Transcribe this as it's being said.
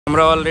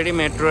আমরা already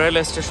metro rail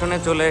স্টেশনে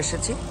চলে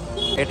এসেছি।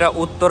 এটা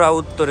উত্তরা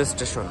উত্তর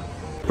স্টেশন।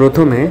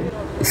 প্রথমে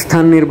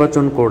স্থান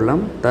নির্বাচন করলাম,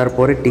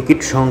 তারপরে টিকিট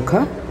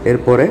সংখ্যা,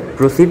 এরপরে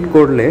প্রসিড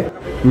করলে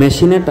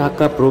মেশিনে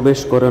টাকা প্রবেশ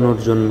করানোর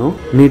জন্য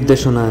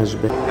নির্দেশনা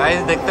আসবে।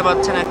 গাইস দেখতে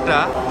পাচ্ছেন একটা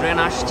ট্রেন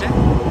আসছে।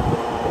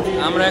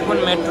 আমরা এখন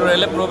মেট্রো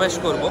রেলে প্রবেশ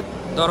করব।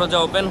 দরজা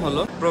ওপেন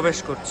হলো, প্রবেশ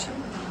করছি।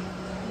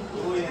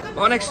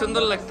 অনেক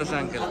সুন্দর লাগতেছে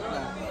আঙ্কেল।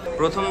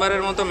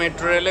 প্রথমবারের মতো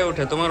মেট্রো রেলে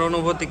উঠে তোমার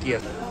অনুভূতি কি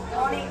আছে?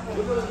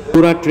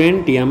 পুরা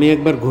ট্রেনটি আমি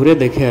একবার ঘুরে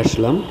দেখে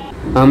আসলাম।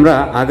 আমরা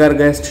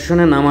আগারগাঁও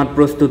স্টেশনে নামার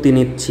প্রস্তুতি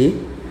নিচ্ছি।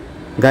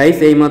 গাইস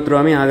এইমাত্র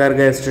আমি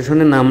আগারগাঁও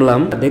স্টেশনে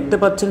নামলাম। দেখতে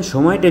পাচ্ছেন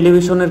সময়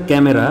টেলিভিশনের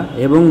ক্যামেরা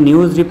এবং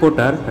news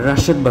reporter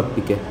Rashed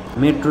বাপ্পিকে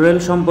metro rail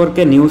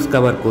সম্পর্কে নিউজ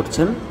কভার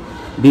করছেন,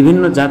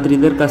 বিভিন্ন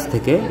যাত্রীদের কাছ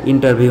থেকে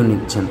ইন্টারভিউ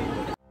নিচ্ছেন।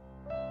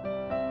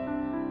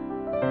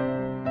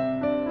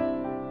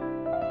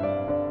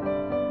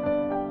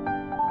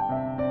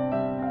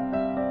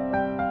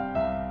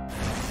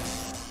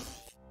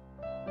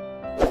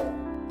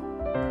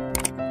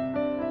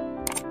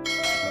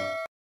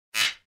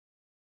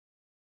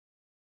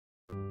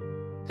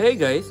 Hey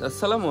guys,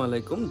 assalamu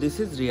alaikum. This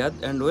is Riyad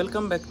and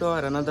welcome back to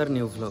our another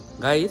new vlog.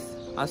 Guys,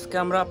 আজকে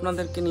আমরা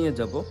আপনাদেরকে নিয়ে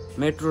যাব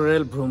মেট্রো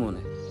রেল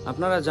ভ্রমণে।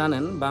 আপনারা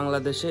জানেন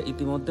বাংলাদেশে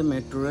ইতিমধ্যে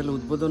মেট্রো রেল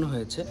উদ্বোধন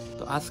হয়েছে।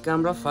 তো আজকে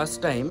আমরা ফার্স্ট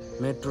টাইম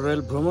মেট্রো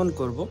রেল ভ্রমণ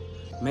করব।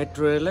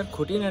 মেট্রো রেলের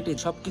খুঁটিনাটি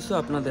সবকিছু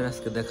আপনাদের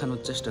আজকে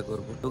দেখানোর চেষ্টা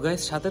করব। তো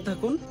গাইস সাথে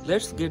থাকুন,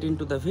 let's get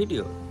into the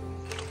video.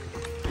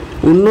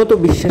 উন্নত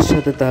বিশ্বের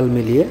সাথে তাল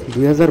মিলিয়ে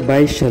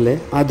 2022 সালে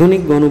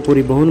আধুনিক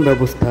গণপরিবহন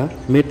ব্যবস্থা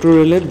মেট্রো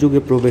রেলের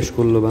যুগে প্রবেশ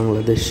করলো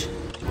বাংলাদেশ।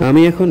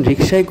 আমি এখন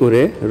রিকশায়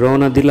করে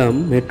রওনা দিলাম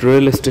মেট্রো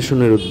রেল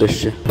স্টেশনের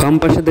উদ্দেশ্যে। বাম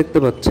পাশে দেখতে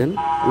পাচ্ছেন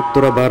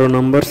উত্তরা 12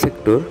 নম্বর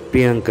সেক্টর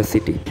প্রিয়াঙ্কা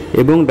সিটি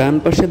এবং ডান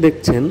পাশে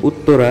দেখছেন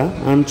উত্তরা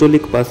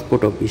আঞ্চলিক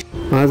পাসপোর্ট অফিস।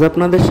 আজ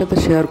আপনাদের সাথে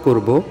শেয়ার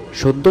করব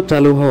সদ্য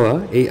চালু হওয়া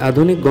এই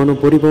আধুনিক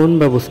গণপরিবহন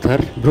ব্যবস্থার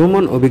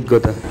ভ্রমণ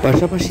অভিজ্ঞতা।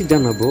 পাশাপাশি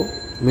জানাবো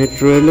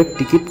মেট্রো রেলের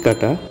টিকিট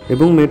কাটা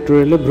এবং মেট্রো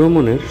রেলে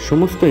ভ্রমণের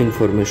সমস্ত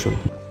ইনফরমেশন।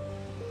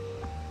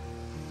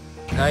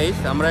 গাইস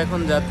আমরা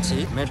এখন যাচ্ছি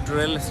মেট্রো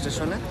রেল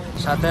স্টেশনে,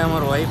 সাথে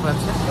আমার ওয়াইফ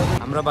আছে।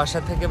 আমরা বাসা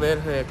থেকে বের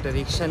হয়ে একটা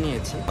রিক্সা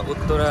নিয়েছি।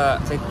 উত্তরা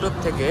সেক্টর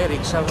থেকে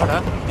রিক্সা ভাড়া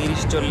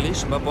 30, 40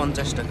 বা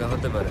 50 টাকা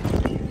হতে পারে।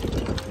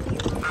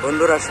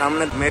 বন্ধুরা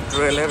সামনে মেট্রো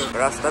রেলের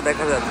রাস্তা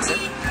দেখা যাচ্ছে।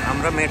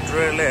 আমরা মেট্রো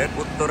রেলের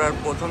উত্তরার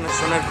প্রথম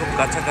স্টেশনের খুব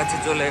কাছাকাছি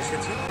চলে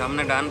এসেছি।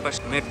 সামনে ডান পাশে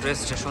মেট্রো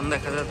স্টেশন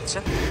দেখা যাচ্ছে।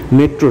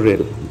 মেট্রো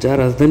রেল যা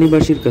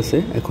রাজধানীবাসীর কাছে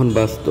এখন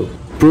বাস্তব।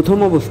 প্রথম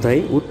অবস্থায়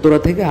উত্তরা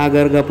থেকে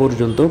আগারগাঁও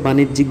পর্যন্ত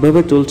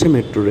বাণিজ্যিকভাবে চলছে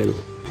মেট্রো রেল।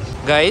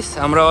 গাইস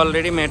আমরা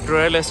অলরেডি মেট্রো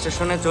রেল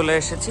স্টেশনে চলে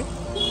এসেছি।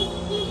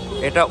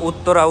 এটা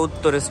উত্তরা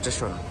উত্তর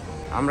স্টেশন।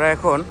 আমরা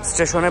এখন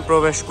স্টেশনে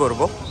প্রবেশ করব।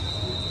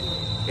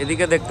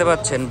 এদিকে দেখতে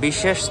পাচ্ছেন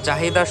বিশেষ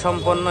চাহিদা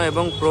সম্পন্ন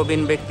এবং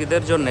প্রবীণ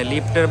ব্যক্তিদের জন্য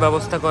লিফটের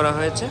ব্যবস্থা করা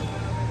হয়েছে,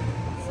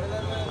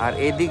 আর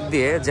এই দিক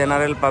দিয়ে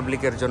জেনারেল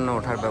পাবলিকের জন্য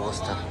ওঠার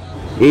ব্যবস্থা।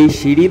 এই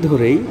সিঁড়ি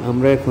ধরেই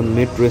আমরা এখন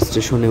মেট্রো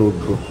স্টেশনে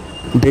উঠব।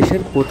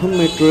 দেশের প্রথম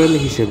মেট্রো রেল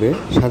হিসেবে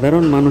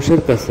সাধারণ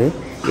মানুষের কাছে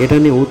এটা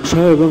নিয়ে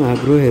উৎসাহ এবং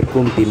আগ্রহের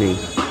কমতি নেই।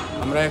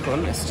 আমরা এখন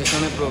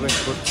স্টেশনে প্রবেশ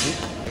করছি।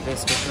 এটা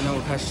স্টেশনে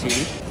ওঠার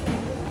সিঁড়ি।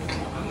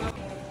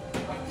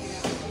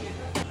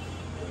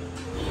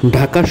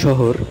 ঢাকা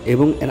শহর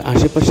এবং এর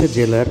আশেপাশে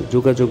জেলার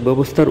যোগাযোগ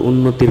ব্যবস্থার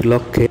উন্নতির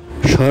লক্ষ্যে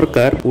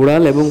সরকার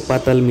উড়াল এবং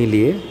পাতাল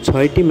মিলিয়ে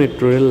 6টি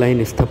মেট্রো রেল লাইন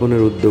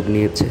স্থাপনের উদ্যোগ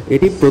নিয়েছে।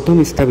 এটি প্রথম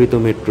স্থাপিত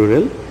মেট্রো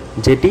রেল,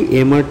 যেটি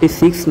এমআরট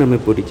 6 নামে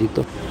পরিচিত।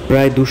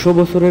 প্রায় 200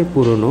 বছরের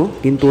পুরনো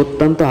কিন্তু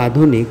অত্যন্ত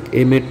আধুনিক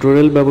এই মেট্রো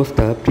রেল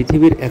ব্যবস্থা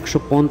পৃথিবীর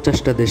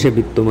 150টা দেশে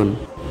বিদ্যমান।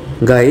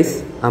 গাইস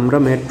আমরা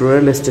মেট্রো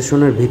রেল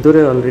স্টেশনের ভিতরে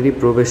অলরেডি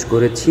প্রবেশ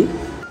করেছি।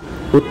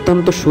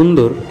 অত্যন্ত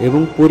সুন্দর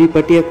এবং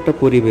পরিপাটি একটা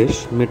পরিবেশ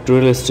মেট্রো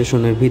রেল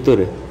স্টেশনের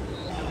ভিতরে।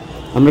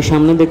 আমরা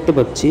সামনে দেখতে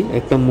পাচ্ছি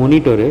একটা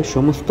মনিটরে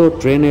সমস্ত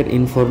ট্রেনের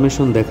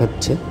ইনফরমেশন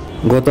দেখাচ্ছে।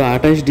 গত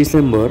 28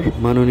 ডিসেম্বর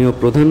মাননীয়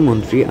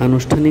প্রধানমন্ত্রী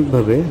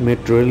আনুষ্ঠানিকভাবে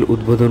মেট্রো রেল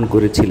উদ্বোধন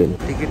করেছিলেন।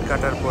 টিকিট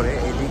কাটার পরে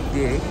এই দিক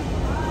দিয়েই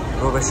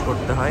প্রবেশ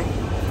করতে হয়।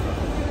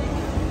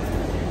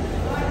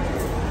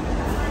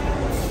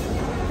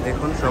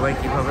 দেখুন সবাই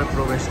কিভাবে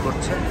প্রবেশ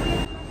করছে।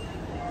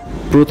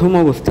 প্রথম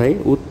অবস্থায়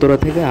উত্তরা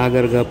থেকে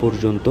আগারগাঁও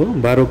পর্যন্ত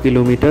 12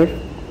 কিলোমিটার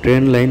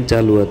ট্রেন লাইন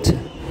চালু আছে।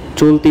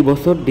 চলতি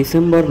বছর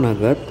ডিসেম্বর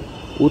নাগাদ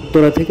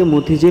উত্তরা থেকে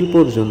মতিঝিল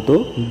পর্যন্ত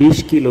 20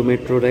 কিলো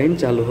মেট্রো লাইন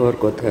চালু হওয়ার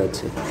কথা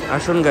আছে।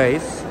 আসুন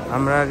গাইস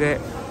আমরা আগে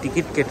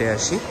টিকিট কেটে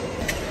আসি।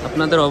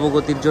 আপনাদের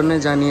অবগতির জন্য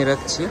জানিয়ে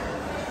রাখছি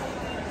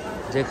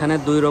যেখানে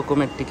 2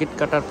 রকমের টিকিট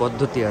কাটার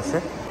পদ্ধতি আছে।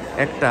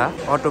 একটা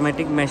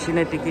অটোমেটিক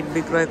মেশিনে টিকিট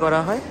বিক্রয় করা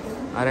হয়,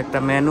 আর একটা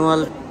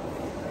ম্যানুয়াল।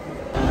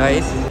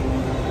 গাইস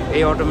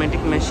এই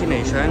অটোমেটিক মেশিনে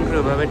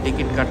স্বয়ংক্রিয়ভাবে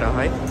টিকিট কাটা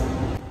হয়।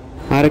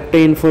 আর একটা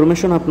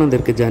ইনফরমেশন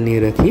আপনাদেরকে জানিয়ে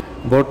রাখি,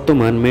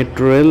 বর্তমান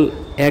মেট্রো রেল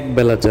এক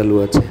বেলা চালু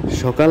আছে,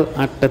 সকাল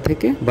 8টা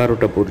থেকে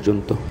 12টা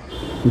পর্যন্ত।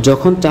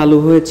 যখন চালু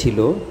হয়েছিল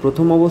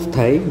প্রথম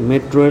অবস্থায়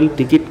মেট্রো রেল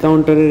টিকিট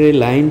কাউন্টারের এই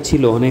লাইন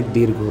ছিল অনেক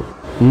দীর্ঘ।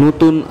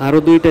 নতুন আরও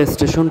 2টা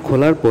স্টেশন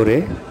খোলার পরে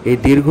এই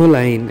দীর্ঘ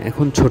লাইন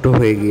এখন ছোট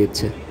হয়ে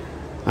গিয়েছে।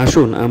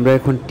 আসুন আমরা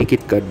এখন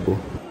টিকিট কাটব।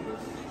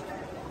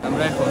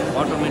 আমরা এখন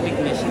অটোমেটিক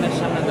মেশিনের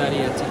সামনে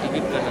দাঁড়িয়ে আছি।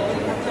 টিকিট কাটা হলো।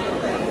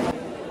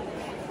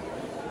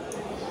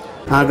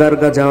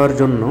 আগারগা যাওয়ার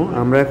জন্য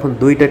আমরা এখন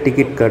 2টা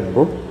টিকিট কাটব।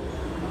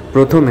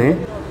 প্রথমে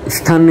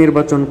স্থান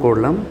নির্বাচন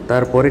করলাম,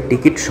 তারপরে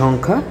টিকিট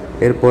সংখ্যা,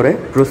 এরপরে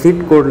প্রসিড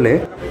করলে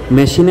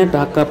মেশিনে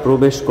টাকা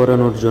প্রবেশ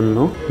করানোর জন্য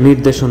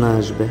নির্দেশনা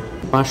আসবে।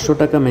 500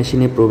 টাকা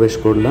মেশিনে প্রবেশ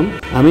করলাম।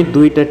 আমি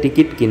 2টা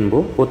টিকিট কিনবো,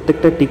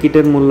 প্রত্যেকটা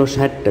টিকিটের মূল্য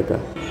 60 টাকা।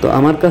 তো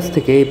আমার কাছ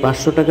থেকে এই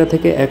 500 টাকা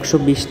থেকে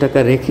 120 টাকা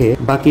রেখে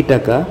বাকি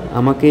টাকা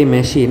আমাকে এই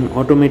মেশিন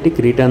অটোমেটিক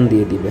রিটার্ন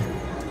দিয়ে দিবে।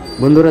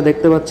 বন্ধুরা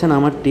দেখতে পাচ্ছেন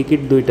আমার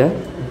টিকিট 2টা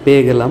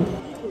পেয়ে গেলাম,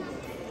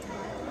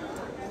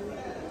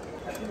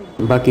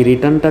 বাকি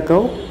রিটার্ন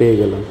টাকাও পেয়ে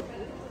গেলাম।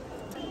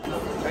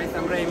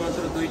 আমরা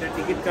এইমাত্র 2টা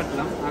টিকিট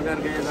কাটলাম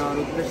আগারগাঁয়ে যাওয়ার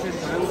উদ্দেশ্যে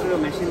স্বয়ংক্রিয়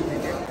মেশিন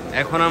থেকে।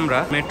 এখন আমরা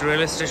মেট্রো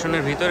রেল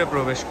স্টেশনের ভিতরে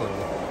প্রবেশ করব।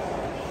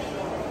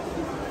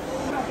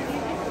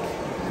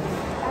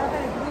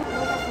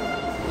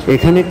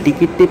 এখানে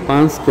টিকিটটি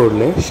পাঞ্চ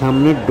করলে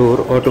সামনের ডোর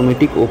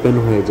অটোমেটিক ওপেন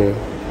হয়ে যায়।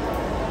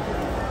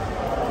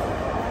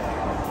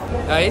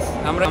 গাইস,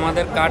 আমরা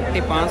আমাদের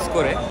কার্ডটি পাঞ্চ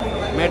করে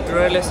মেট্রো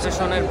রেল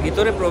স্টেশনের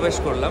ভিতরে প্রবেশ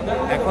করলাম।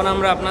 এখন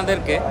আমরা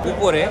আপনাদেরকে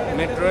উপরে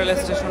মেট্রো রেল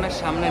স্টেশনের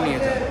সামনে নিয়ে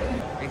যাব।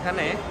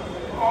 এখানে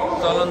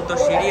চলন্ত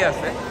সিঁড়ি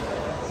আছে,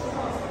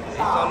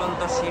 এই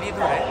চলন্ত সিঁড়ি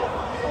ধরে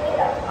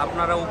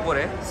আপনারা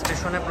উপরে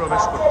স্টেশনে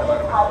প্রবেশ করতে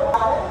পারবেন।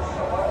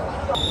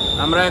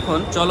 আমরা এখন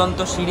চলন্ত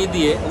সিঁড়ি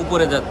দিয়ে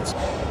উপরে যাচ্ছি।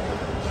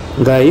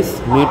 গাইস,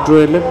 মেট্রো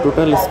রেলের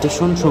টোটাল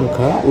স্টেশন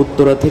সংখ্যা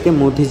উত্তরা থেকে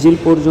মতিঝিল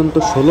পর্যন্ত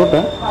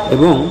 16টা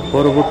এবং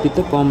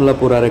পরবর্তীতে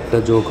কমলাপুর আর একটা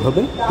যোগ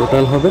হবে,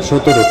 টোটাল হবে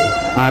 17টা।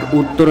 আর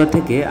উত্তরা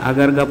থেকে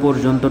আগারগা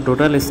পর্যন্ত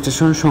টোটাল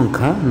স্টেশন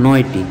সংখ্যা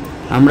 9টি।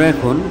 আমরা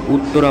এখন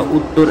উত্তরা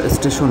উত্তর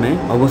স্টেশনে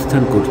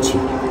অবস্থান করছি।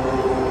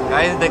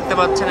 গাইস, দেখতে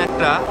পাচ্ছেন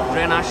একটা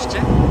ট্রেন আসছে।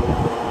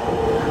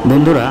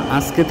 বন্ধুরা,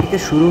 আজকে থেকে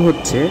শুরু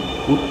হচ্ছে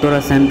উত্তরা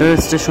সেন্টার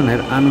স্টেশনের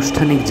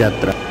আনুষ্ঠানিক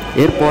যাত্রা।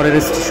 এর পরের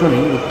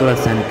স্টেশনই উত্তরা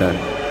সেন্টার।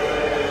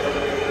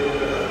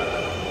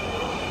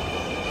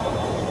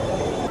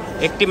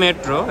 একটি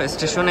মেট্রো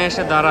স্টেশনে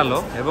এসে দাঁড়ালো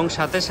এবং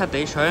সাথে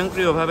সাথেই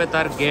স্বয়ংক্রিয়ভাবে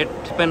তার গেট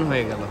ওপেন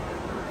হয়ে গেল।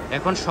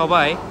 এখন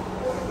সবাই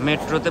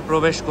মেট্রোতে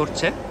প্রবেশ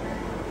করছে।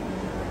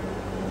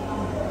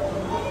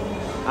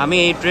 আমি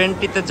এই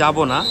ট্রেনটিতে যাব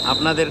না,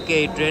 আপনাদেরকে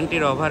এই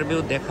ট্রেনটির ওভারভিউ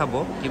দেখাবো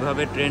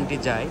কিভাবে ট্রেনটি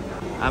যায়।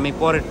 আমি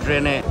পরের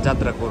ট্রেনে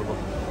যাত্রা করব।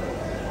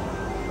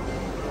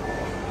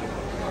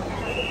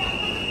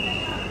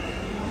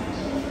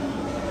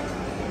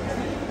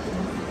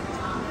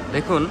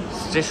 দেখুন,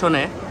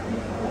 স্টেশনে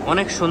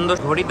অনেক সুন্দর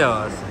ঘড়ি দেওয়া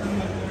আছে।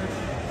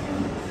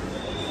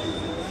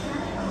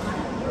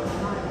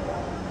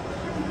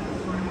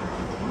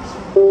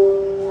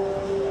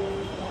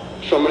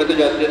 সম্মানিত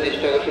যাত্রীরা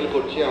দৃষ্টি আকর্ষণ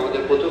করছি,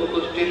 আমাদের প্রথম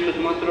কোচটি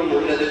শুধুমাত্র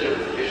মহিলাদের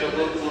জন্য। যে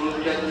সকল পুরুষ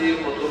যাত্রী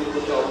প্রথম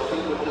কোচে অবস্থান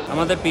করতে,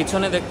 আমাদের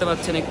পিছনে দেখতে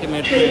পাচ্ছেন একটি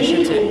মেট্রো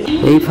এসেছে।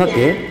 এই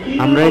ফাঁকে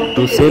আমরা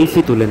একটু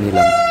সেলফি তুলে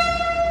নিলাম।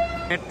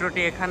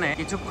 মেট্রোটি এখানে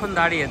কিছুক্ষণ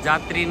দাঁড়িয়ে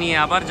যাত্রী নিয়ে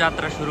আবার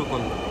যাত্রা শুরু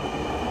করলো।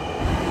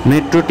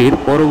 মেট্রোটির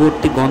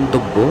পরবর্তী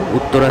গন্তব্য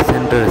উত্তরা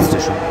সেন্টার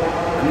স্টেশন।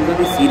 আমি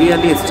যদি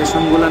সিরিয়ালি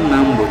স্টেশনগুলোর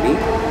নাম বলি,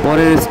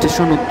 পরের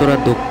স্টেশন উত্তরা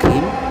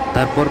দক্ষিণ,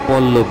 তারপর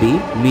পল্লবী,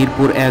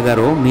 মিরপুর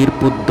 11,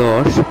 মিরপুর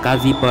 10,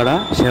 কাজীপাড়া,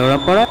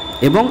 শেওড়াপাড়া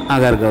এবং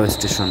আগারগাঁও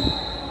স্টেশন।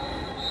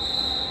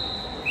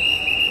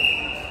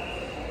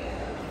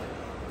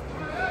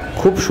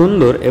 খুব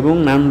সুন্দর এবং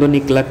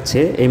নান্দনিক লাগছে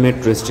এই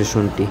মেট্রো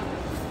স্টেশনটি।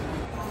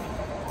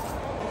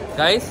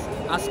 গাইস,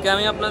 আজকে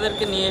আমি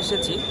আপনাদেরকে নিয়ে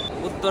এসেছি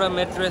উত্তরা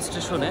মেট্রো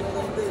স্টেশনে।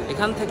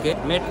 এখান থেকে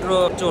মেট্রো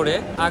চড়ে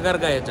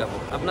আগারগাঁয়ে যাব।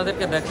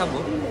 আপনাদেরকে দেখাবো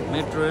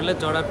মেট্রো রেলে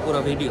চড়ার পুরো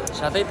ভিডিও,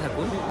 সাথেই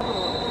থাকুন।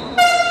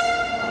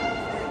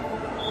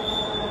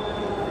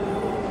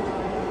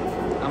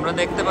 আমরা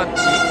দেখতে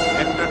পাচ্ছি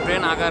একটা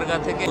ট্রেন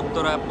আগারগাঁ থেকে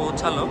উত্তরা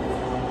পৌঁছালো।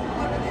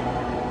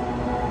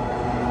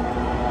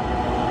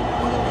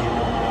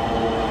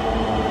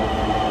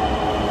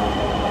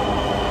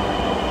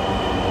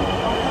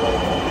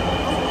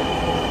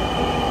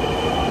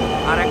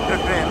 আর একটা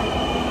ট্রেন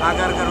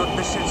আগারগাঁর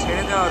উদ্দেশ্যে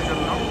ছেড়ে দেওয়ার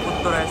জন্য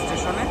উত্তরা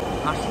স্টেশনে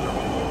আসলো।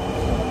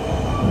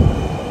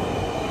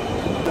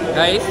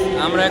 গাইস,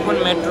 আমরা এখন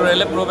মেট্রো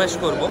রেলে প্রবেশ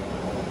করব।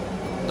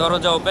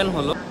 দরজা ওপেন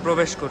হলো,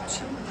 প্রবেশ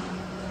করছি।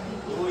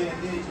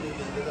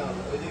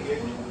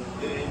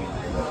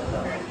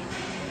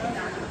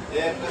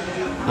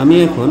 আমি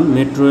এখন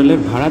মেট্রো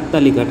রেলের ভাড়ার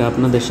তালিকাটা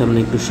আপনাদের সামনে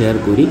একটু শেয়ার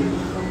করি।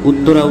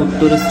 উত্তরা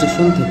উত্তর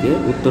স্টেশন থেকে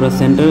উত্তরা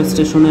সেন্টার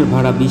স্টেশনের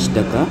ভাড়া 20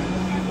 টাকা,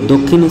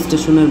 দক্ষিণ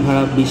স্টেশনের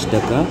ভাড়া 20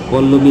 টাকা,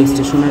 পল্লবী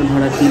স্টেশনের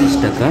ভাড়া 30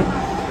 টাকা,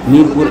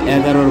 মিরপুর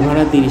 11-র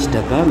ভাড়া 30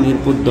 টাকা,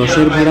 মিরপুর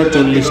 10-এর ভাড়া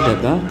 40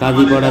 টাকা,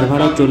 কাজীপাড়ার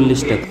ভাড়া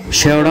 40 টাকা,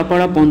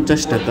 শেওড়াপাড়া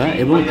 50 টাকা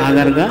এবং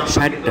আগারগাঁ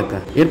 60 টাকা।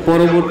 এর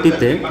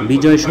পরবর্তীতে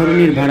বিজয়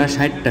সরণির ভাড়া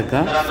 60 টাকা,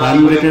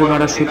 ফার্মগেটের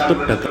ভাড়া 70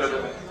 টাকা।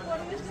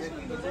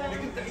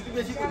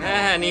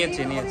 হ্যাঁ,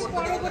 নিয়েছি।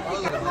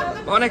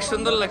 অনেক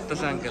সুন্দর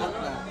লাগতেছে আঙ্কেল,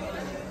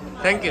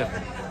 থ্যাংক ইউ।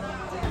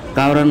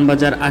 কাউরান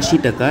বাজার 80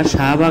 টাকা,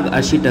 শাহবাগ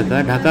 80 টাকা,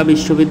 ঢাকা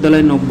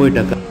বিশ্ববিদ্যালয় 90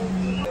 টাকা।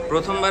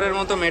 প্রথমবারের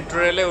মতো মেট্রো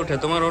রেলে উঠে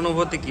তোমার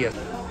অনুভূতি কি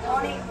আছে?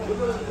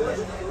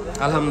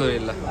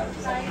 আলহামদুলিল্লাহ।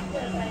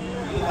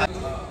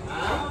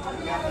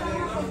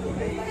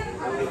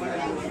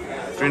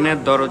 ট্রেনের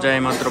দরজা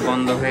মাত্র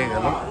বন্ধ হয়ে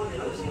গেল।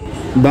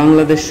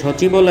 বাংলাদেশ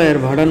সচিবালয়ের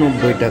ভাড়া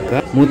 90 টাকা,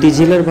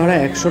 মতিঝিলের ভাড়া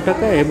 100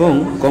 টাকা এবং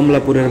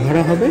কমলাপুরের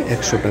ভাড়া হবে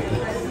 100 টাকা।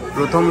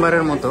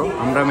 প্রথমবারের মতো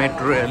আমরা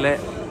মেট্রো রেলে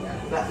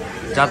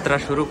যাত্রা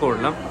শুরু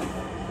করলাম।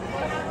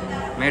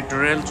 মেট্রো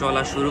রেল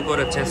চলা শুরু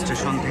করেছে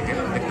স্টেশন থেকে,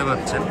 দেখতে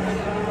পাচ্ছেন।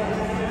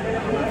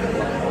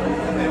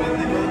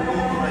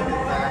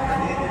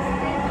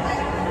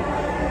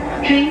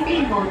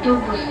 ট্রেনটির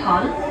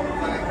গন্তব্যস্থল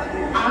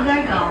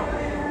আগারগাঁও।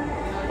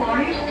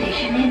 পরের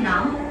স্টেশনের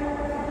নাম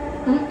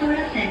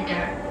Uttara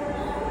centre.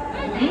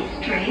 This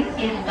train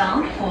is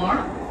bound for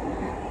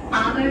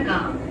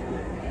Agargaon.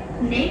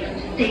 Next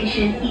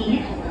station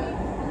is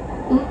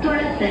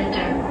Uttara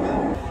Center.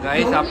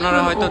 Guys, আপনারা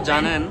হয়তো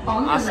জানেন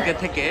আজকে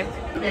থেকে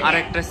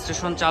আরেকটা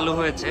স্টেশন চালু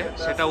হয়েছে,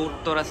 সেটা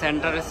উত্তরা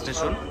সেন্টার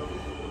স্টেশন।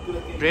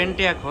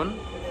 ট্রেনটি এখন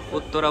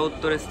উত্তরা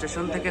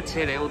স্টেশন থেকে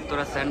ছেড়ে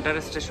উত্তরা সেন্টার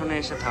স্টেশনে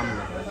এসে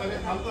থামলো।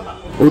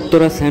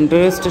 উত্তরা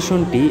সেন্টার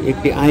স্টেশনটি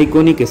একটি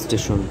আইকনিক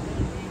স্টেশন।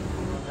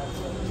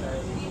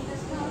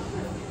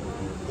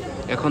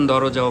 এখন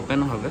দরজা ওপেন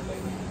হবে।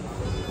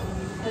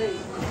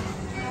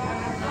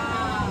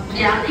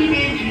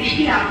 যাত্রীদের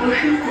দৃষ্টি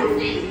আকর্ষণ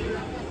করছি,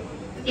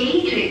 এই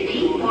ট্রেনটি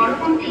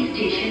পরবর্তী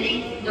স্টেশনে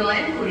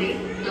দয়া করে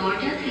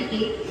দরজা থেকে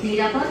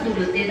নিরাপদ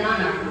দূরত্বে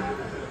দাঁড়ান।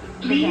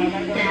 Please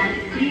stand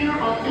clear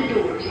of the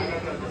doors.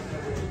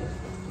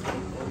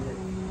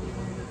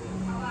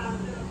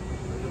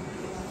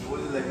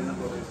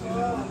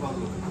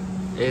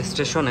 এই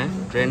স্টেশনে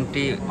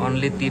ট্রেনটি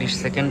অনলি 30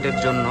 সেকেন্ডের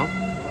জন্য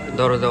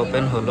দরজা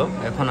ওপেন হলো,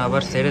 এখন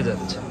আবার ছেড়ে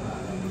যাচ্ছে।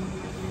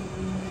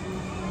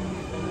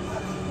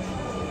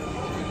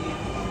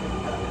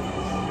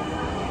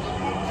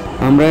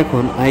 আমরা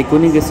এখন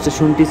আইকনিক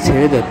স্টেশনটি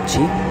ছেড়ে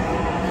যাচ্ছি।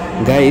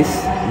 গাইস,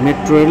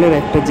 মেট্রো রেলের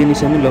একটা জিনিস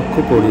আমি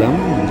লক্ষ্য করলাম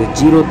যে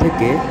 0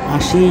 থেকে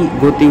 80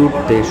 গতি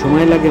উঠতে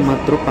সময় লাগে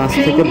মাত্র 5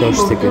 থেকে 10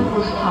 সেকেন্ড।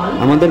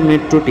 আমাদের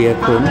মেট্রোটি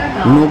এখন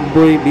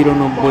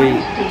 90-92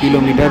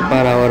 কিলোমিটার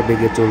পার আওয়ার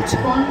বেগে চলছে।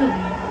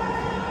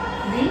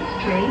 This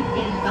train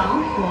is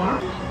bound for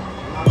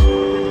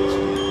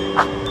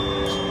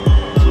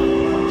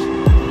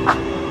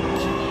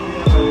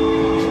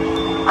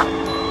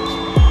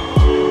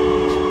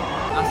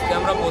আজকে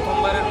আমরা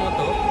প্রথমবারের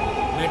মতো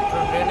মেট্রো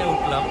ট্রেনে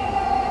উঠলাম।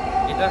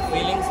 এটার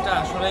ফিলিংসটা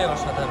আসলেই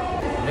অসাধারণ।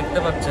 দেখতে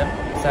পাচ্ছেন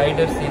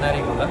সাইডের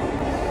সিনারিগুলো।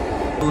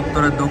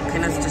 উত্তরা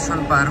দক্ষিণ স্টেশন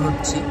পার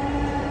হচ্ছি।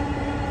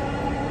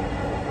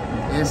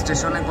 এই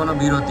স্টেশনে কোনো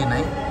বিরতি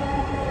নাই।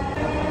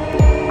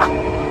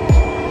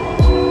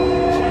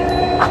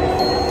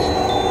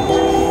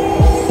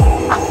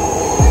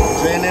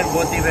 ট্রেনের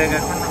গতিবেগ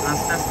এখন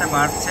আস্তে আস্তে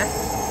বাড়ছে।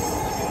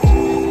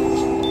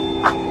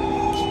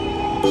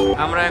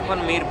 আমরা এখন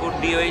মিরপুর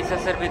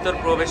ডিওএইচএস এর ভিতর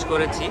প্রবেশ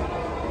করেছি।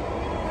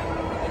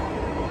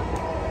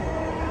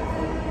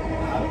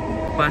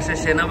 পাশে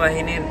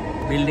সেনাবাহিনীর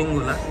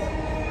বিল্ডিংগুলা।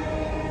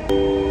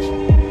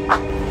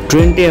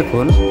 ট্রেনটি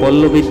এখন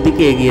পল্লবীর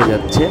দিকে এগিয়ে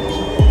যাচ্ছে।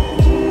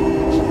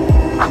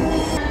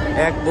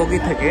 এক বগি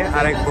থেকে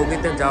আরেক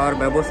বগিতে যাওয়ার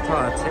ব্যবস্থা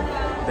আছে,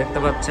 দেখতে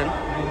পাচ্ছেন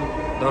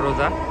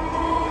দরজা।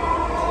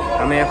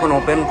 আমি এখন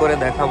ওপেন করে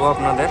দেখাবো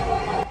আপনাদের।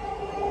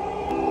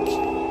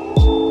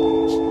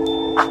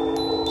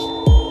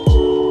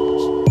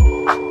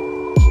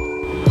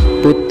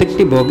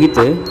 প্রত্যেকটি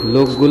বগিতে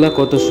লোকগুলা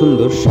কত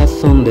সুন্দর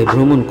স্বাচ্ছন্দ্যে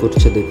ভ্রমণ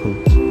করছে দেখুন।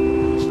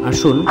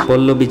 আসুন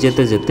পল্লবী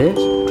যেতে যেতে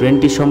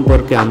ট্রেনটি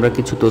সম্পর্কে আমরা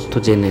কিছু তথ্য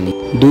জেনে নিই।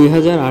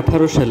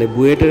 2018 সালে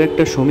বুয়েটের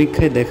একটা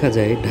সমীক্ষায় দেখা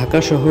যায় ঢাকা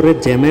শহরের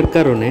জ্যামের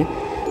কারণে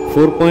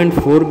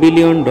 $4.4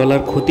 বিলিয়ন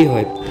ক্ষতি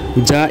হয়,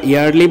 যা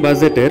ইয়ারলি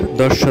বাজেটের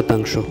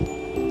 10%।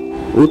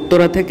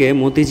 উত্তরা থেকে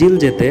মতিঝিল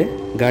যেতে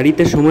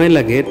গাড়িতে সময়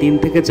লাগে 3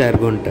 থেকে 4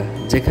 ঘন্টা,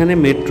 যেখানে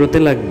মেট্রোতে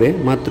লাগবে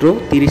মাত্র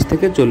 30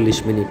 থেকে 40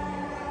 মিনিট।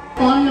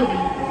 পল্লবী,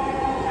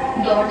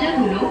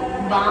 দরজাগুলো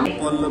বাম।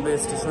 পল্লবী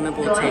স্টেশনে দয়া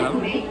পৌঁছালাম।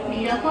 করে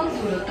নিরাপদ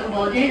দূরত্ব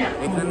বজায়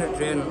রাখুন। এখানে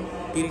ট্রেন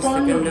 30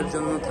 সেকেন্ডের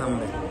জন্য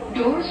থামবে।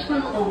 Doors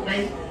will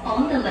open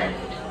on the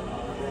left.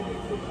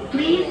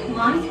 Please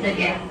mind the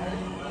gap.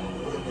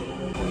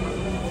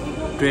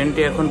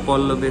 ট্রেনটি এখন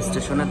পল্লবী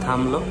স্টেশনে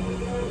থামলো।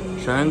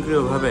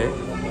 স্বয়ংক্রিয়ভাবে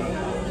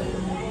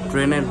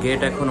ট্রেনের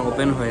গেট এখন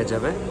ওপেন হয়ে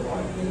যাবে।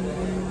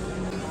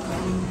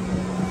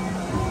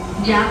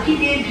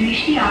 যাত্রীদের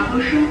দৃষ্টি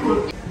আকর্ষণ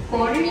করতে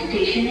পরের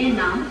স্টেশনের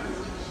নাম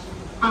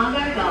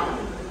আগারগাঁও।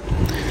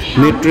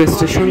 মেট্রো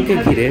স্টেশনকে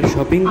ঘিরে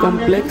শপিং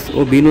কমপ্লেক্স ও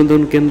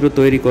বিনোদন কেন্দ্র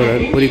তৈরি করার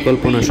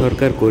পরিকল্পনা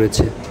সরকার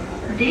করেছে।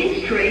 This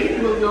train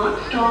will not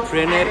stop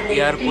ট্রেনের at the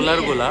এয়ার station.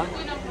 কুলারগুলা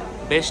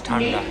বেশ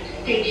ঠান্ডা। Next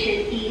station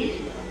is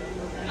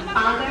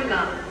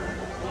Agargaon.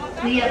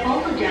 We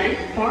apologize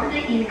for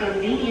the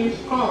inconvenience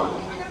caused.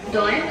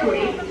 দয়া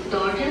করে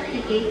দরজা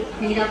থেকে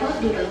নিরাপদ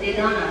দূরত্বে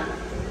দাঁড়ান।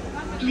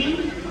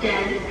 Please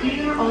stand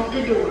clear of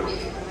the doors.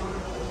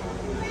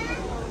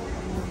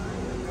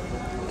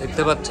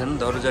 দেখতে পাচ্ছেন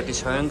দরজাটি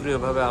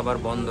স্বয়ংক্রিয়ভাবে আবার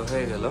বন্ধ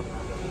হয়ে গেল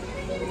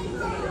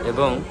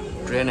এবং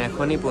ট্রেন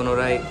এখনই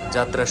পুনরায়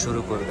যাত্রা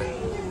শুরু করবে।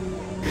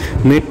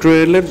 মেট্রো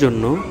রেলের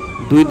জন্য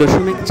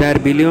 $2.4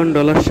 বিলিয়ন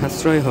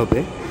সাশ্রয় হবে,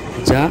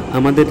 যা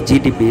আমাদের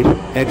জিডিপির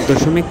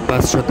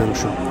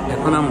 1.5%।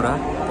 এখন আমরা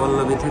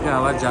পল্লবী থেকে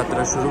আবার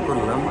যাত্রা শুরু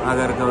করলাম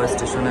আগারগাঁও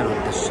স্টেশনের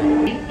উদ্দেশ্যে।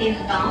 is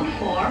bound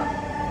for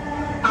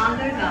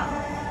Agargaon.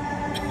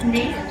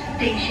 Next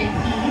station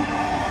is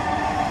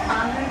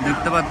Agargaon.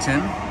 দেখতে পাচ্ছেন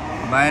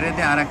বাইরে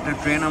দিয়ে আর একটা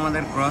ট্রেন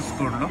আমাদের ক্রস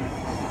করলো।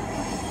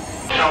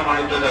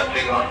 সম্মানিত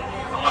যাত্রীগণ,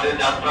 আমাদের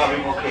যাত্রা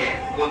অভিমুখে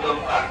প্রথম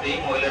কারটি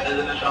মহিলাদের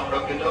জন্য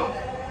সংরক্ষিত।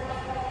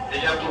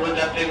 যেসব পুরুষ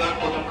যাত্রীগণ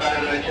প্রথম কারে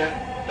রয়েছেন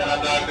তারা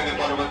দয়া করে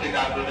পরবর্তী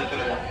কারগুলোতে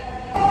চলে যান।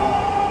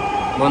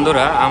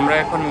 বন্ধুরা, আমরা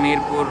এখন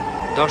মিরপুর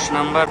 10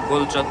 নম্বর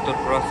গোল চত্বর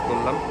ক্রস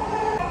করলাম।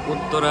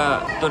 উত্তরা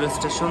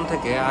স্টেশন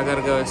থেকে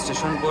আগারগাঁও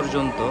স্টেশন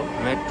পর্যন্ত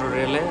মেট্রো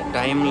রেলে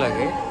টাইম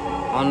লাগে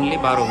অনলি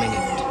 12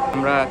 মিনিট।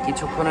 আমরা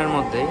কিছুক্ষণের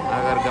মধ্যেই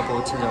আগারগাঁও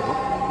পৌঁছে যাব।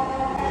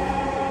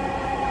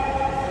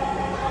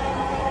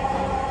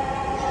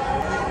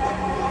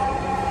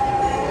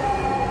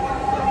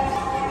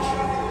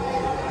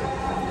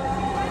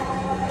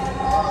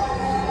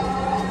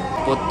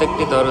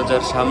 প্রত্যেকটি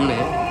দরজার সামনে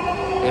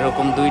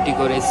এরকম 2টি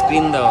করে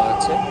স্ক্রিন দেওয়া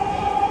আছে,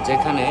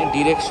 যেখানে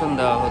ডিরেকশন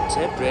দেওয়া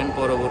হচ্ছে ট্রেন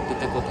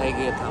পরবর্তীতে কোথায়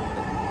গিয়ে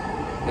থামবে,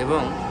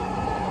 এবং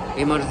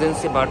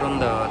ইমার্জেন্সি বাটন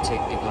দেওয়া আছে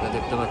একটি করে,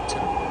 দেখতে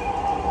পাচ্ছেন।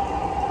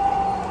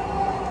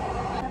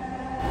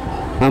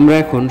 আমরা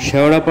এখন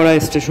শেওড়াপাড়া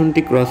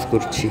স্টেশনটি ক্রস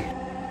করছি।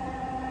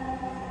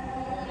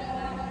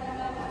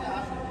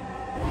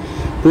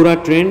 পুরা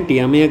ট্রেনটি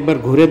আমি একবার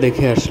ঘুরে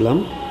দেখে আসলাম,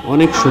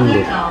 অনেক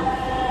সুন্দর।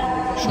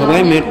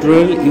 সবাই মেট্রো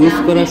রেল ইউজ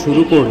করা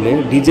শুরু করলে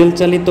ডিজেল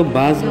চালিত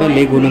বাস বা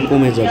লেগুনা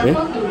কমে যাবে।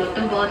 দূরত্ব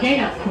বজায়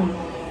রাখুন।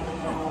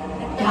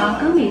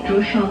 ঢাকা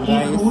মেট্রোর সঙ্গে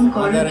ভ্রমণ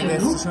করার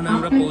জন্য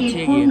আমরা পৌঁছে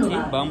গিয়েছি।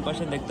 বাম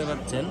পাশে দেখতে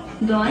পাচ্ছেন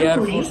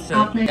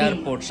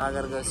এয়ারপোর্ট।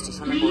 আগারগাঁও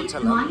স্টেশনে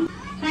পৌঁছালাম।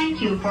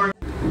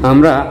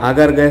 আমরা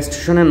আগারগাঁও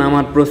স্টেশনে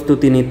নামার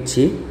প্রস্তুতি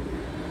নিচ্ছি।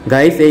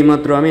 গাইস,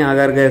 এইমাত্র আমি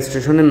আগারগাঁও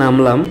স্টেশনে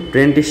নামলাম,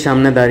 ট্রেনটির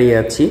সামনে দাঁড়িয়ে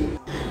আছি।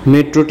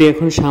 মেট্রোটি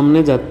এখন সামনে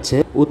যাচ্ছে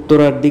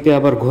উত্তরার দিকে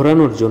আবার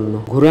ঘোরানোর জন্য।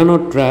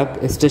 ঘোরানোর ট্রাক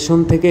স্টেশন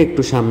থেকে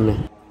একটু সামনে।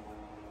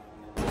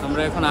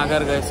 আমরা এখন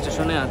আগারগাঁও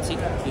স্টেশনে আছি।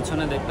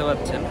 পিছনে দেখতে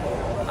পাচ্ছেন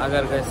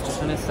আগারগাঁও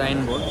স্টেশনের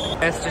সাইনবোর্ড।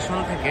 স্টেশন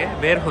থেকে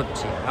বের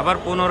হচ্ছি, আবার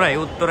পুনরায়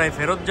উত্তরায়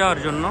ফেরত যাওয়ার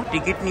জন্য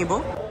টিকিট নিব।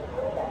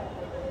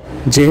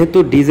 যেহেতু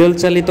ডিজেল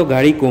চালিত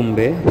গাড়ি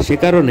কমবে, সে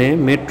কারণে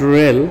মেট্রো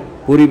রেল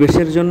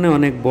পরিবেশের জন্য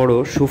অনেক বড়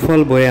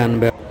সুফল বয়ে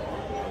আনবে।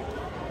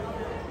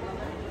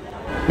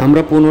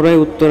 আমরা পুনরায়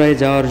উত্তরায়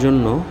যাওয়ার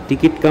জন্য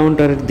টিকিট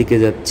কাউন্টারের দিকে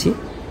যাচ্ছি।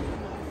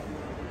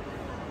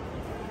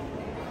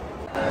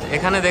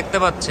 এখানে দেখতে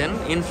পাচ্ছেন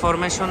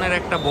ইনফরমেশনের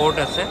একটা বোর্ড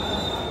আছে,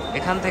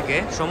 এখান থেকে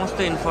সমস্ত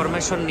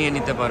ইনফরমেশন নিয়ে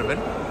নিতে পারবেন।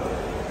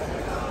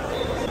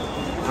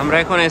 আমরা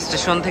এখন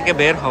স্টেশন থেকে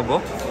বের হব।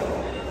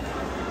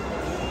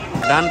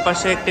 ডান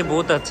পাশে একটি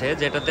বুথ আছে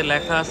যেটাতে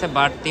লেখা আছে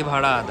বাড়তি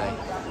ভাড়া আদায়।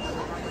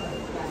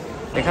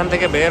 এখান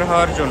থেকে বের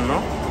হওয়ার জন্য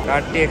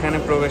কার্ডটি এখানে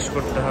প্রবেশ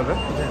করতে হবে।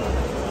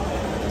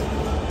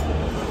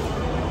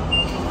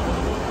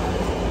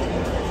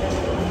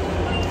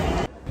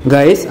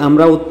 গাইস,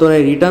 আমরা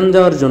উত্তরায় রিটার্ন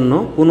যাওয়ার জন্য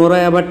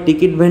পুনরায় আবার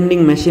টিকিট ভেন্ডিং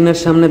মেশিনের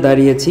সামনে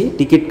দাঁড়িয়েছি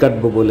টিকিট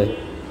কাটবো বলে।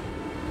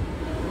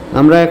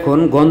 আমরা এখন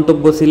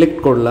গন্তব্য সিলেক্ট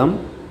করলাম,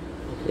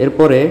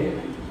 এরপরে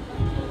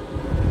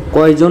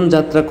কয়জন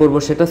যাত্রা করব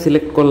সেটা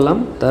সিলেক্ট করলাম,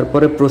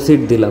 তারপরে প্রসিড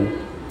দিলাম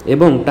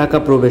এবং টাকা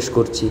প্রবেশ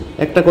করছি।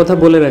 একটা কথা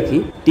বলে রাখি,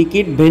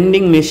 টিকিট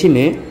ভেন্ডিং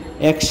মেশিনে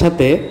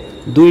একসাথে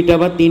 2টা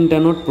বা 3টা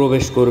নোট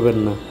প্রবেশ করবেন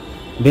না।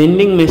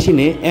 ভেন্ডিং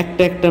মেশিনে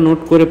একটা নোট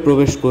করে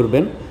প্রবেশ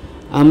করবেন।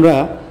 আমরা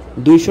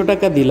 200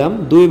 টাকা দিলাম,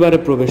 2বারে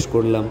প্রবেশ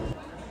করলাম।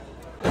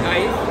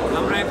 গাইস,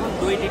 আমরা এখন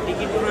 2টি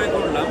টিকিট ক্রয়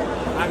করলাম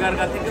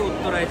আগারগাঁও থেকে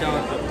উত্তরায়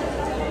যাওয়ার জন্য।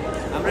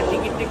 আমরা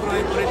টিকিটটি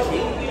ক্রয় করেছি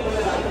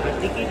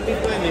টিকিট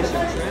বিক্রয়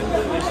মেশিন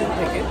স্বয়ংক্রিয় মেশিন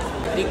থেকে।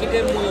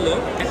 টিকিটের মূল্য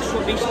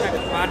 120 টাকা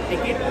পার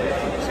টিকিট,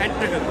 60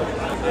 টাকা করে।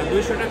 আর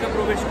 200 টাকা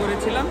প্রবেশ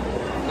করেছিলাম,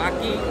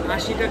 বাকি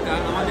 80 টাকা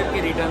আমাদেরকে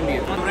রিটার্ন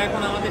দিয়ে। আমরা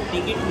এখন আমাদের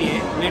টিকিট নিয়ে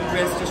মেট্রো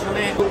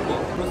স্টেশনে ঢুকবো।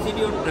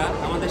 প্রসিডিওরটা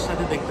আমাদের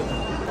সাথে দেখতে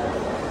পাবো।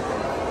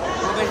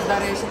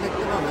 প্রবেশদ্বারে এসে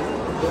দেখতে পাবেন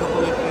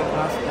এরকম একটা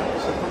রাস্তা,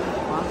 সেখানে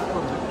পাস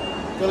করবেন,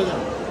 চলে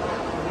যান।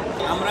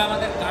 আমরা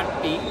আমাদের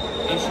কার্ডটি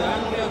এই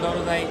স্বয়ংক্রিয়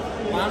দরজায়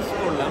পাঞ্চ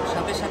করলাম,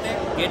 সাথে সাথে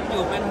গেটটি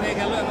ওপেন হয়ে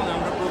গেল এবং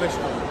আমরা প্রবেশ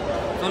করলাম।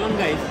 চলুন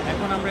গাইস,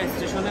 এখন আমরা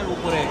স্টেশনের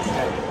উপরে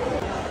যাই।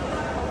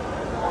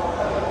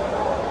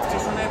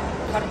 স্টেশনে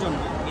ওঠার জন্য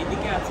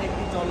এদিকে আছে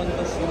একটি চলন্ত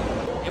সিঁড়ি,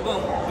 এবং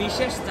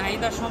বিশেষ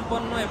চাহিদা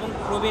সম্পন্ন এবং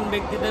প্রবীণ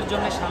ব্যক্তিদের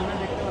জন্য সামনে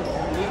দেখতে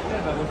পাচ্ছেন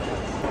লিফটের ব্যবস্থা।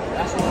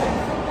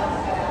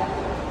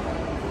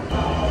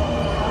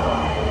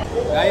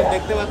 গাইস,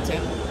 দেখতে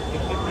পাচ্ছেন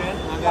একটি ট্রেন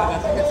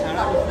আগারগাঁও থেকে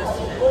ছাড়ার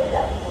উদ্দেশ্যে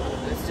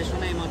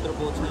স্টেশনে মাত্র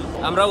পৌঁছালো।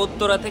 আমরা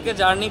উত্তরা থেকে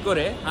জার্নি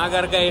করে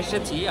আগারগাঁও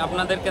এসেছি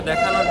আপনাদেরকে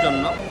দেখানোর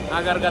জন্য।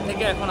 আগারগাঁও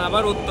থেকে এখন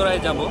আবার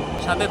উত্তরায় যাব,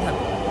 সাথে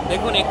থাকুন।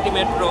 দেখুন একটি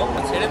মেট্রো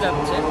ছেড়ে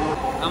যাচ্ছে,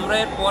 আমরা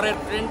এর পরের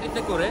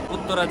ট্রেনটিতে করে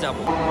উত্তরা যাব।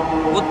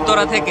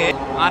 উত্তরা থেকে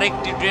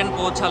আরেকটি ট্রেন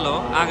পৌঁছালো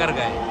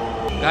আগারগাঁও।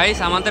 গাইস,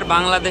 আমাদের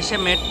বাংলাদেশে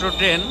মেট্রো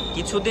ট্রেন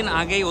কিছুদিন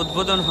আগেই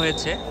উদ্বোধন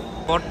হয়েছে।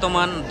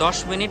 বর্তমান 10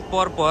 মিনিট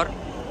পর পর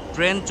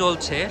ট্রেন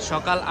চলছে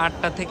সকাল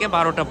 8টা থেকে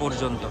 12টা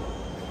পর্যন্ত।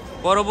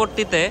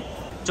 পরবর্তীতে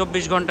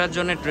 24 ঘন্টার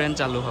জন্য ট্রেন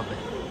চালু হবে।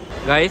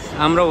 গাইস,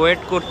 আমরা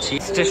ওয়েট করছি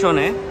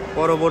স্টেশনে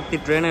পরবর্তী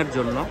ট্রেনের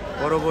জন্য।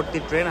 পরবর্তী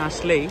ট্রেন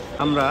আসলেই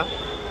আমরা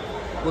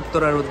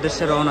উত্তরার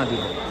উদ্দেশ্যে রওনা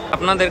দিব।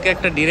 আপনাদেরকে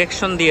একটা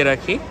ডিরেকশন দিয়ে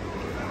রাখি,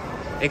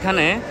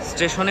 এখানে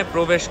স্টেশনে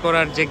প্রবেশ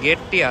করার যে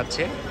গেটটি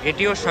আছে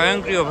এটিও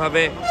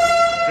স্বয়ংক্রিয়ভাবে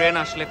ট্রেন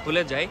আসলে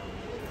খুলে যায়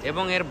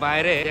এবং এর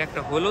বাইরে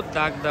একটা হলুদ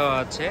দাগ দেওয়া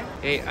আছে।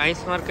 এই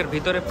আইস মার্কের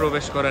ভিতরে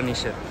প্রবেশ করা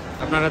নিষেধ।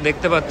 আপনারা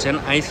দেখতে পাচ্ছেন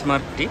আইস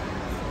মার্কটি।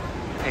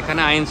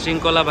 এখানে আইন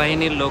শৃঙ্খলা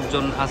বাহিনীর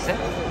লোকজন আছে,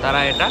 তারা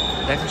এটা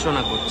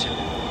দেখাশোনা করছে।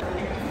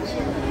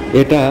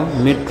 এটা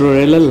মেট্রো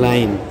রেলের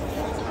লাইন।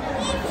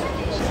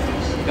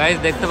 গাইজ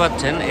দেখতে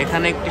পাচ্ছেন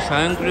এখানে একটি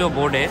স্বয়ংক্রিয়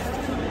বোর্ডে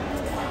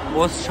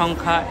কোচ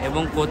সংখ্যা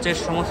এবং কোচের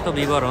সমস্ত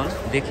বিবরণ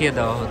দেখিয়ে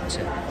দেওয়া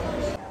হচ্ছে।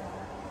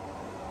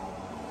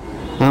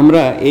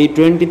 আমরা এই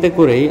ট্রেনটিতে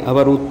করেই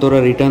আবার উত্তরা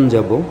রিটার্ন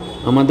যাব।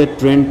 আমাদের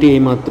ট্রেনটি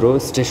এইমাত্র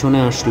স্টেশনে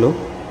আসলো,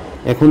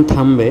 এখন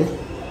থামবে,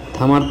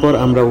 থামার পর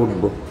আমরা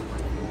উঠব।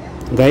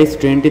 গাইজ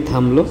ট্রেনটি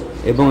থামলো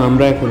এবং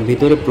আমরা এখন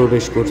ভিতরে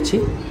প্রবেশ করছি।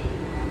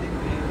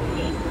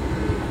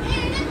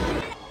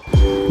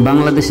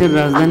 বাংলাদেশের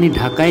রাজধানী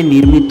ঢাকায়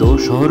নির্মিত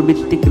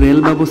শহরভিত্তিক রেল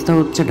ব্যবস্থা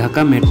হচ্ছে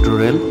ঢাকা মেট্রো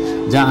রেল,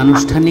 যা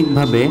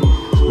আনুষ্ঠানিকভাবে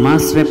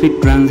মাস র্যাপিড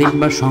ট্রানজিট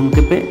বা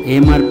সংক্ষেপে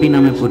এমআরপি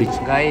নামে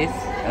পরিচিত। গাইস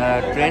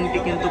ট্রেনটি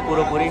কিন্তু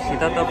পুরোপুরি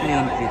শীতাতপ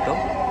নিয়ন্ত্রিত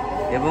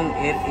এবং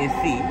এর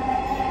এসি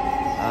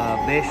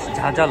বেশ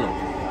ঝাঁঝালো।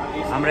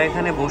 আমরা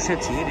এখানে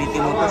বসেছি,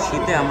 রীতিমতো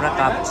শীতে আমরা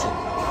কাঁপছি।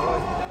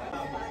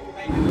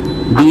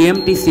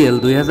 ডিএমটিসিএল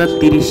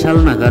 2030 সাল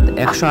নাগাদ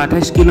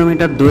 128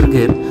 কিলোমিটার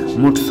দৈর্ঘ্যের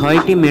মোট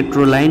 6টি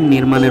মেট্রো লাইন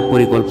নির্মাণের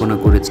পরিকল্পনা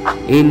করেছে।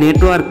 এই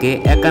নেটওয়ার্কে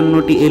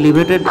 51টি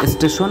এলিভেটেড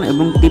স্টেশন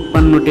এবং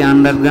 53টি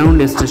আন্ডারগ্রাউন্ড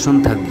স্টেশন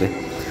থাকবে।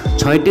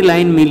 6টি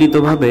লাইন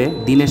মিলিতভাবে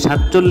দিনে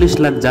 47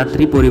 লাখ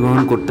যাত্রী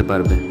পরিবহন করতে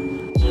পারবে।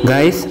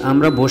 গাইস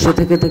আমরা বসে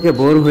থেকে থেকে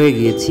বোর হয়ে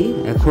গিয়েছি,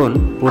 এখন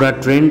পুরো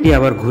ট্রেনটি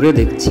আবার ঘুরে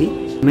দেখছি।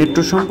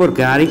 মেট্রো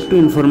সম্পর্কে আরেকটু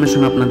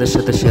ইনফরমেশন আপনাদের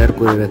সাথে শেয়ার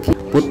করে রাখি।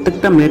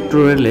 প্রত্যেকটা মেট্রো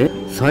রেলে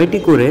 6টি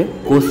করে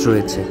কোচ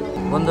রয়েছে।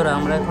 বন্ধুরা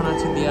আমরা এখন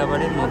আছি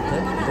দিয়াবাড়ির মধ্যে।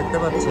 দেখতে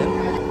পাচ্ছেন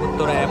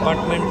উত্তরা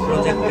অ্যাপার্টমেন্ট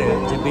প্রজেক্টের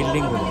যে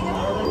বিল্ডিংগুলো।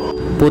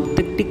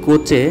 প্রত্যেকটি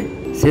কোচে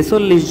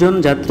 46 জন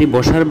যাত্রী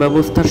বসার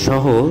ব্যবস্থা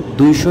সহ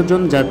 200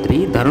 জন যাত্রী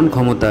ধারণ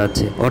ক্ষমতা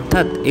আছে,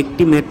 অর্থাৎ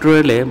একটি মেট্রো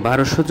রেলে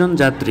 1200 জন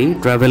যাত্রী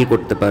ট্রাভেল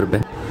করতে পারবে।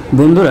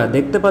 বন্ধুরা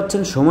দেখতে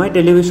পাচ্ছেন সময়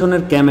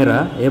টেলিভিশনের ক্যামেরা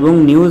এবং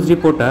নিউজ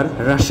রিপোর্টার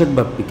রাশেদ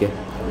বাপ্পিকে।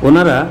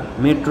 ওনারা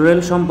মেট্রো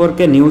রেল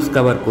সম্পর্কে নিউজ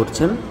কভার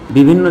করছেন,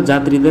 বিভিন্ন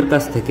যাত্রীদের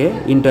কাছ থেকে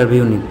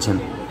ইন্টারভিউ নিচ্ছেন।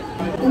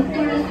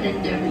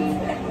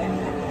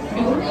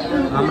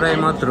 আমরা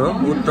এইমাত্র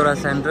উত্তরা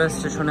সেন্ট্রাল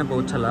স্টেশনে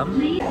পৌঁছালাম।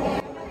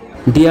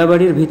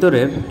 দিয়াবাড়ির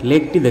ভিতরের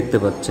লেকটি দেখতে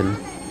পাচ্ছেন।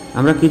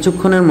 আমরা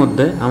কিছুক্ষণের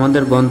মধ্যে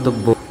আমাদের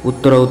গন্তব্য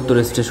উত্তরা উত্তর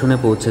স্টেশনে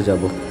পৌঁছে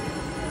যাব।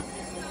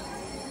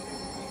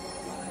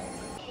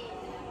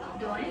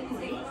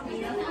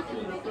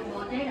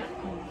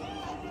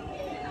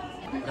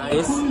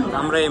 গাইস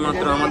আমরা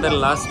এইমাত্র আমাদের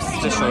লাস্ট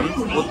স্টেশন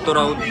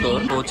উত্তরা উত্তর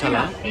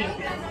পৌঁছালাম।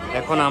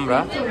 এখন আমরা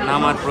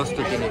নামার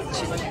প্রস্তুতি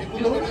নিচ্ছি।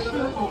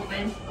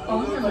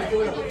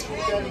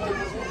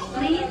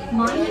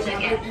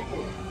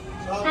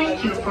 Thank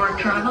you for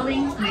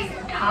traveling with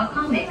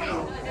Dhaka Metro.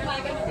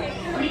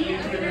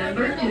 Please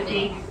remember to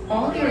take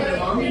all your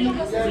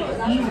belongings with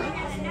you.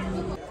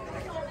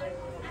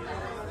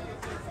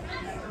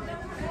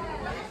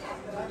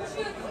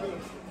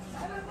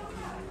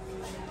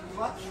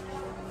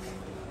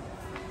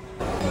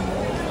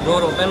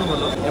 Door open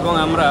হলো এবং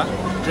আমরা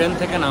ট্রেন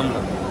থেকে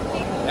নামলাম।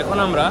 এখন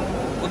আমরা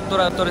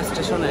উত্তরা উত্তর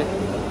স্টেশনে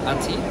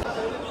আছি।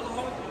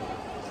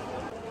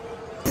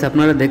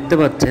 আপনারা দেখতে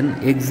পাচ্ছেন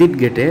এক্সিট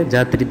গেটে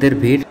যাত্রীদের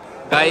ভিড়।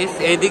 গাইস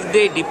এই দিক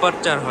দিয়ে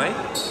ডিপারচার হয়,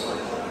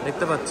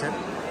 দেখতে পাচ্ছেন।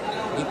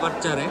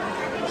 ডিপারচারে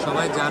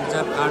সবাই যার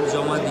যার কার্ড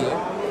জমা দিয়ে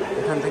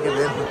এখান থেকে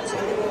বের হচ্ছে।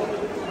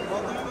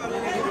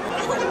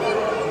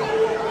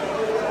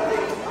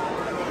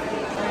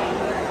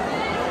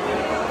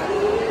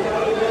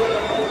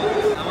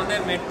 আমাদের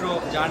মেট্রো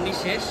জার্নি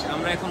শেষ,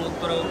 আমরা এখন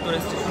উত্তরা উত্তর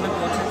স্টেশনে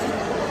পৌঁছেছি।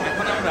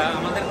 এখন আমরা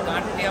আমাদের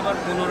কার্ডটি আবার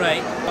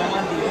পুনরায় জমা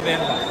দিয়ে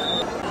বের হব।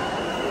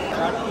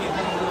 কার্ডটি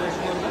এখানে প্রবেশ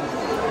করব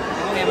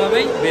এবং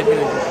এভাবেই বেঁধে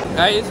নেব।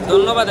 গাইস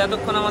ধন্যবাদ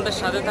এতক্ষণ আমাদের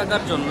সাথে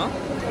থাকার জন্য।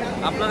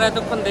 আপনারা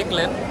এতক্ষণ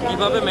দেখলেন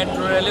কিভাবে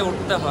মেট্রো রেলে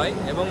উঠতে হয়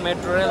এবং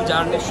মেট্রো রেল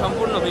জার্নির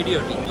সম্পূর্ণ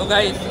ভিডিওটি। তো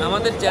গাইস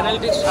আমাদের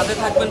চ্যানেলটির সাথে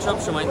থাকবেন,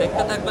 সবসময়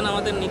দেখতে থাকবেন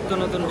আমাদের নিত্য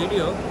নতুন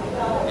ভিডিও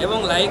এবং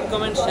লাইক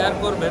কমেন্ট শেয়ার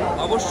করবেন।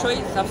 অবশ্যই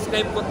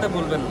সাবস্ক্রাইব করতে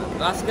ভুলবেন না।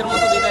 তো আজকের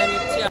মতো বিদায়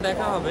নিচ্ছি, আর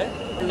দেখা হবে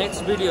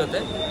নেক্সট ভিডিওতে।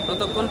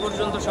 ততক্ষণ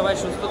পর্যন্ত সবাই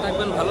সুস্থ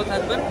থাকবেন, ভালো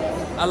থাকবেন।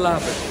 আল্লাহ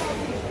হাফেজ।